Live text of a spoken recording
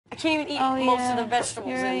can't even eat Oh, most yeah. of the vegetables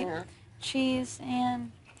You're in right. there. Cheese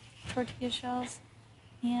and tortilla shells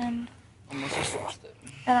and Almost exhausted.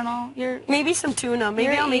 I don't know. Maybe some tuna.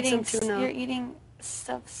 Maybe I'll make some tuna. You're eating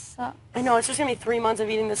stuff. I know, it's just gonna be 3 months of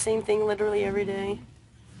eating the same thing literally every day.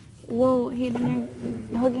 Whoa, Hayden,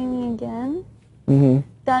 you're hugging me again? Mm-hmm.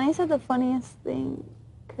 Donnie said the funniest thing,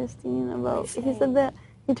 Christine, about, he said that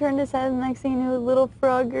he turned his head and the next thing he knew, a little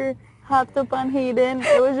frogger hopped up on Hayden.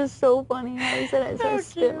 It was just so funny how he said it, so I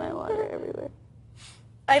spit my water everywhere.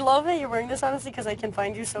 I love that you're wearing this, honestly, because I can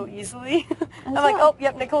find you so easily. I'm like, oh,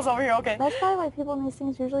 yep, Nicole's over here, okay. That's probably why people in these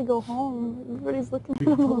things usually go home. Everybody's looking at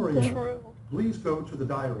them all day. Please go to the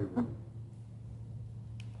diary room.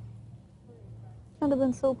 I'd have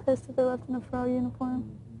been so pissed if they left in a frog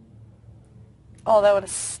uniform. Oh, that would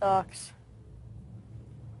have sucked.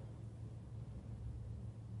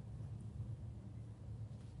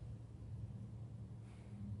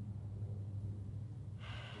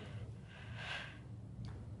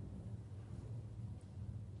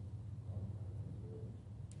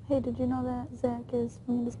 Hey, did you know that Zach is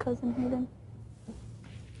me and his cousin Hayden?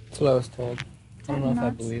 That's what I was told. I don't know if I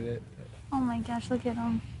nuts? believe it. Oh my gosh, look at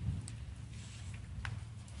him.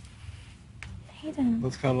 Hayden.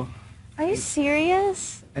 Let's cuddle. Are you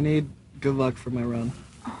serious? I need good luck for my run.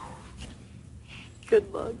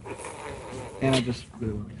 Good luck. And I just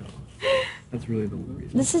really want to cuddle. That's really the only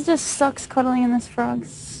reason. This is just sucks cuddling in this frog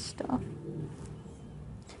stuff.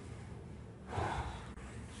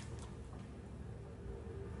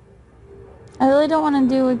 I really don't want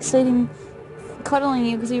to do exciting cuddling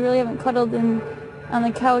you because you really haven't cuddled on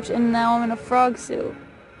the couch and now I'm in a frog suit.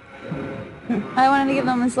 I wanted to give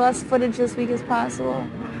them as less footage this week as possible.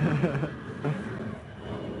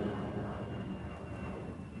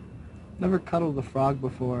 Never cuddled a frog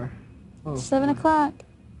before. Oh. 7 o'clock.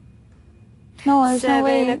 No, there's no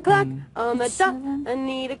way. 7 o'clock on the dot. Seven. I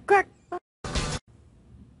need a crack.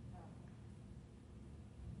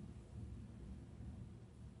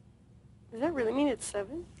 Does that really mean it's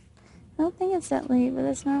 7? I don't think it's that late, but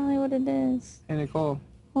that's normally what it is. Hey, Nicole.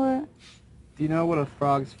 What? Do you know what a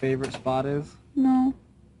frog's favorite spot is? No.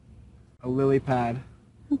 A lily pad.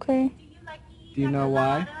 Okay. Do you know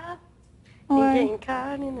why? Why?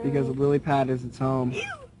 Because a lily pad is its home.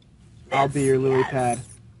 I'll be your lily pad.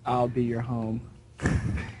 I'll be your home.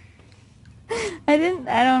 I don't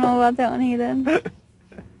know about that one, Hayden.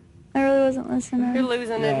 I really wasn't listening. You're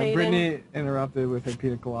losing it, Hayden. Brittany interrupted with her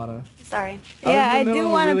pina colada. Sorry. Yeah, I do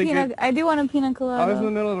want a pina colada. I was in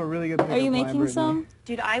the middle of a really good pickup Are you line, making Brittany. some?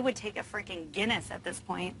 Dude, I would take a freaking Guinness at this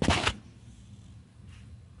point.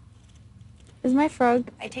 Is my frog?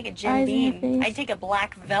 I take a Jim eyes in your Beam. face? I take a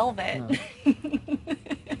black velvet. No.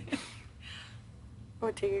 I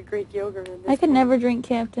would take a Greek yogurt. At this I could point. never drink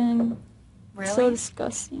Captain. Really? So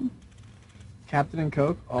disgusting. Captain and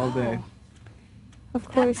Coke all day. Of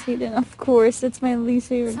course, Hayden. Of course, it's my least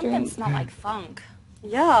favorite Something drink. smell like funk.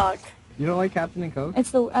 Yuck. You don't like Captain and Coke? I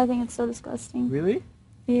think it's so disgusting. Really?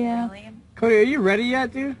 Yeah. Really? Cody, are you ready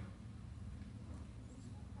yet, dude?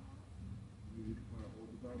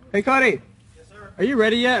 Hey, Cody. Yes, sir. Are you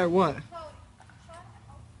ready yet, or what?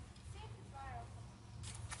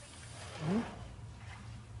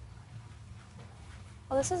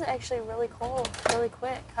 Well, this is actually really cold, really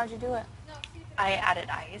quick. How'd you do it? I added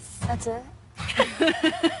ice. That's it?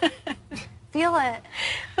 Feel it.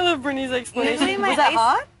 I love Brittany's explanation. Usually my Was that ice-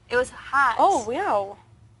 hot? It was hot. Oh, wow.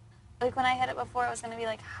 Like when I had it before, it was going to be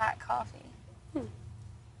like hot coffee.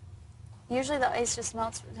 Usually the ice just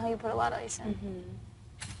melts until you put a lot of ice in. Mm-hmm.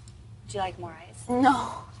 Do you like more ice?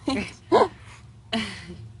 No. I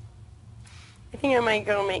think I might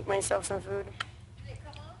go make myself some food.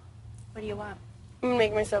 What do you want? I'm gonna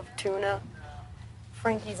make myself tuna.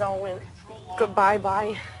 Frankie's all went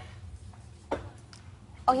goodbye-bye.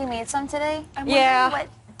 Oh, he made some today? I'm Yeah. wondering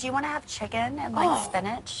do you want to have chicken and like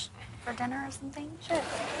spinach for dinner or something? Sure.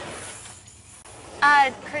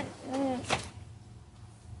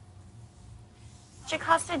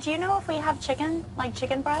 Jocasta, do you know if we have chicken, like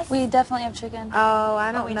chicken breast? We definitely have chicken. Oh, I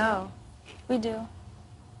we don't do. know. We do. Okay.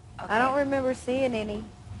 I don't remember seeing any.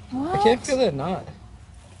 What? I can't feel it not.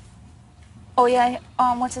 Oh, yeah.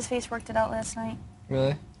 What's his face worked it out last night?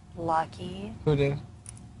 Really? Lucky. Who did?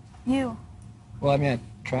 You. Well, I mean, I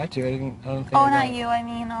tried to. I don't think Oh, I got not it. you. I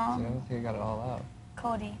mean, I don't think I got it all out.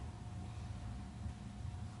 Cody.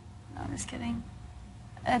 No, I'm just kidding.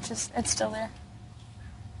 It's still there.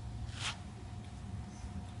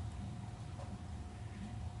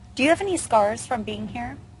 Do you have any scars from being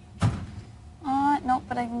here? Nope,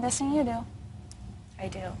 but I'm guessing you do. I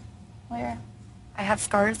do. Where? I have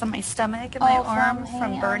scars on my stomach and my arms from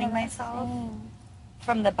hanging burning out of that myself. thing.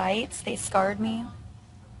 From the bites, they scarred me.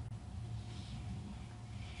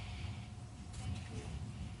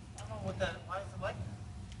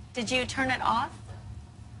 Did you turn it off?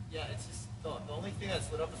 Yeah, it's just the only thing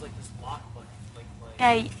that's lit up is like this lock button.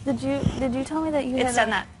 Yeah, Did you tell me that you it's had done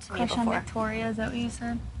a that to me crush on before. Victoria? Is that what you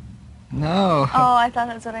said? No. Oh, I thought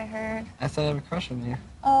that's what I heard. I said I have a crush on you.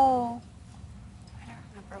 Oh, I don't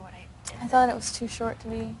remember what I did. I thought it was too short to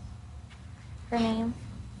be her name.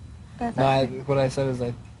 But I No, thought what I said is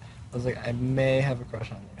I was like, I may have a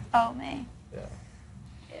crush on you. oh, May.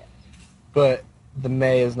 Yeah. But the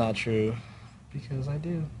may is not true because I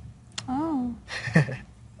do. Oh,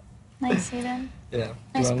 nice, Hayden. Yeah.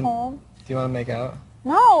 Nice poem. Do you want to make out?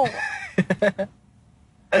 No.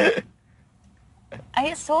 I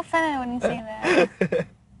get so offended when you say that.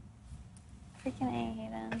 Freaking A,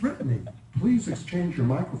 Hayden. Brittany, please exchange your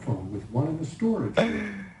microphone with one in the storage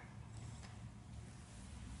room.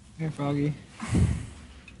 Hey, Froggy.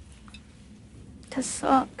 This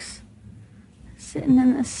sucks. Sitting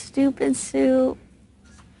in this stupid suit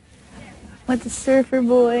with the surfer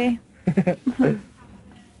boy.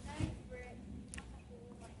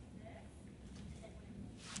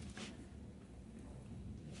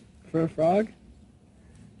 For a frog,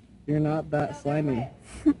 you're not that slimy.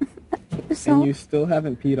 So, And you still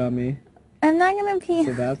haven't peed on me, I'm not gonna pee.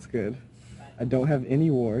 so that's good. I don't have any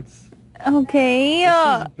warts. Okay. This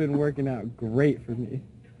has been working out great for me.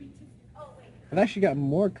 I've actually got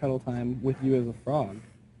more cuddle time with you as a frog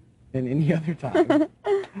than any other time.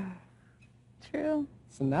 True.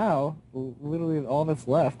 So now, literally all that's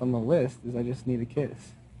left on the list is I just need a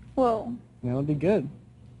kiss. Whoa. And that'll be good.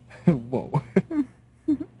 Whoa.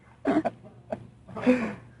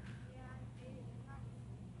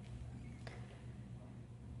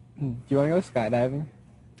 Do you want to go skydiving?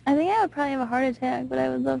 I think I would probably have a heart attack, but I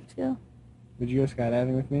would love to. Would you go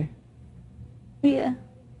skydiving with me? Yeah.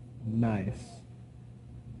 Nice.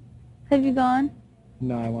 Have you gone?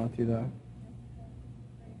 No, I want to though.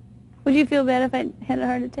 Would you feel bad if I had a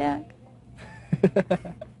heart attack?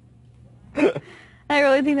 I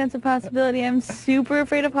really think that's a possibility. I'm super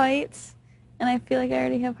afraid of heights, and I feel like I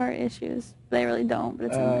already have heart issues, but I really don't.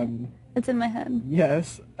 But it's in my head.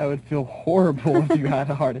 Yes, I would feel horrible if you had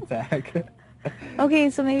a heart attack. Okay,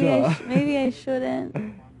 so maybe Duh. maybe I shouldn't.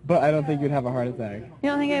 But I don't think you'd have a heart attack. You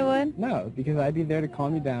don't think I would? No, because I'd be there to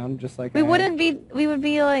calm you down, just like We wouldn't be. We would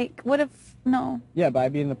be like, what if? No. Yeah, but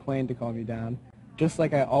I'd be in the plane to calm you down, just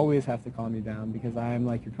like I always have to calm you down because I'm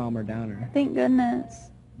like your calmer downer. Thank goodness.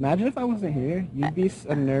 Imagine if I wasn't here, you'd be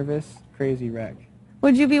a nervous, crazy wreck.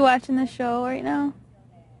 Would you be watching the show right now?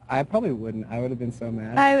 I probably wouldn't. I would have been so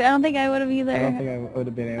mad. I don't think I would have either. I don't think I would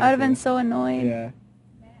have been able to. I would have been so annoyed. Yeah,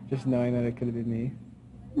 just knowing that it could have been me.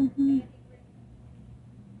 Mhm.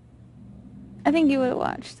 I think you would have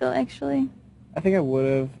watched still, actually. I think I would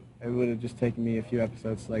have. It would have just taken me a few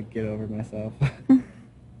episodes to like get over myself.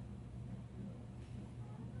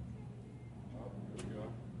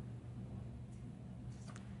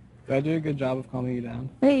 Do I do a good job of calming you down?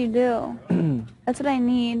 Yeah, you do. That's what I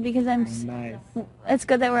need because I'm. Nice. It's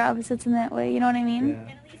good that we're opposites in that way. You know what I mean?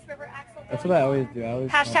 Yeah. That's what I always do. I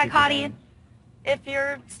always calm Hashtag people hottie, down. if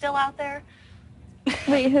you're still out there.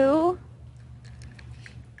 Wait, who?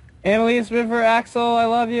 Annalise, River, Axel, I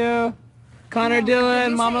love you. Connor,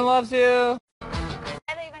 Dylan, Mama loves you. Have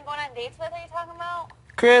you been going on dates with? Are you talking about?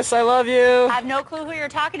 Chris, I love you. I have no clue who you're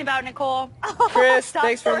talking about, Nicole. Chris, Stop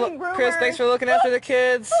thanks for starting rumors. Chris, thanks for looking after the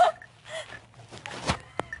kids.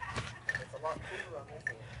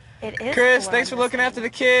 It is Chris, cool thanks for on looking this after the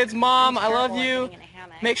kids. Mom, I love terrible at you. being in a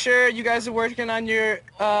hammock. Make sure you guys are working on your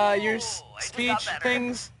speech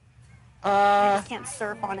things. I just can't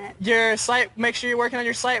surf on it. Your sight. Make sure you're working on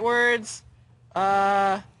your sight words.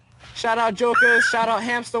 Shout out Jokas. Shout out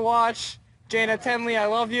Hamster Watch. Jana Tenley, I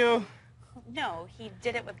love you. No, he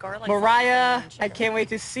did it with garlic. Mariah, sauce I and can't wait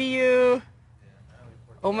to see you.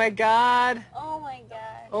 Oh my God. Oh my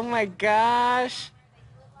god. Oh my gosh.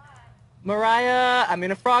 Mariah, I'm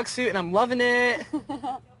in a frog suit and I'm loving it.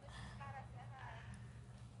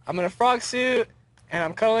 I'm in a frog suit and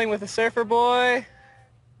I'm cuddling with a surfer boy.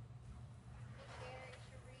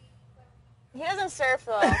 He doesn't surf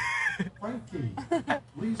though. Frankie,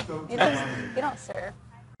 please go to He the doesn't. diary You don't surf.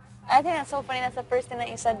 I think that's so funny. That's the first thing that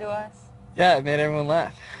you said to us. Yeah, it made everyone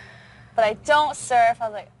laugh. But I don't surf. I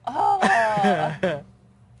was like, oh.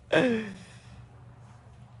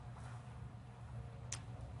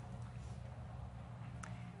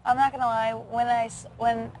 I'm not gonna lie.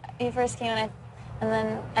 When you first came in, and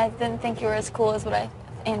then I didn't think you were as cool as what I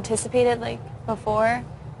anticipated like before.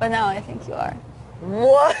 But now I think you are.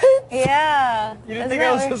 What? Yeah. You didn't think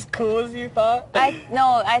I was as cool as you thought?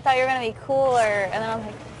 No, I thought you were gonna be cooler, and then I was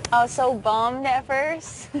like, I was so bummed at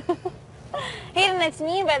first. Hayden, it's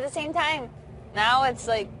mean, but at the same time, now it's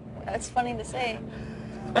like, it's funny to say.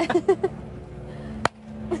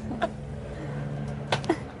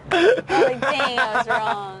 I'm like, dang, I was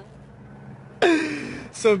wrong.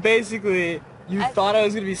 So basically, you thought I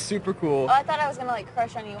was gonna be super cool. Oh, I thought I was gonna like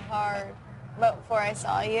crush on you hard, but before I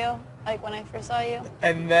saw you, like when I first saw you.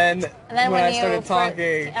 And then when I started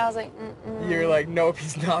talking, I was like, you're like, nope,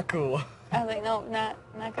 he's not cool. I was like, nope, not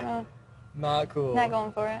gonna, Not cool. not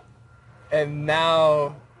going for it. And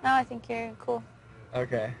now, Now I think you're cool.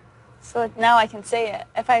 okay. So now I can say it.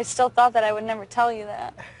 If I still thought that, I would never tell you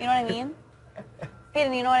that. You know what I mean?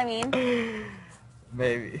 Hayden, you know what I mean?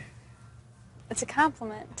 Maybe. It's a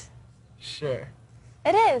compliment. Sure.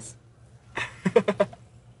 It is.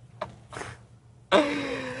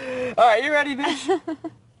 Alright, you ready, bitch?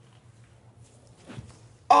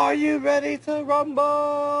 Are you ready to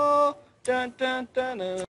rumble? Dun, dun, dun,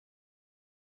 dun.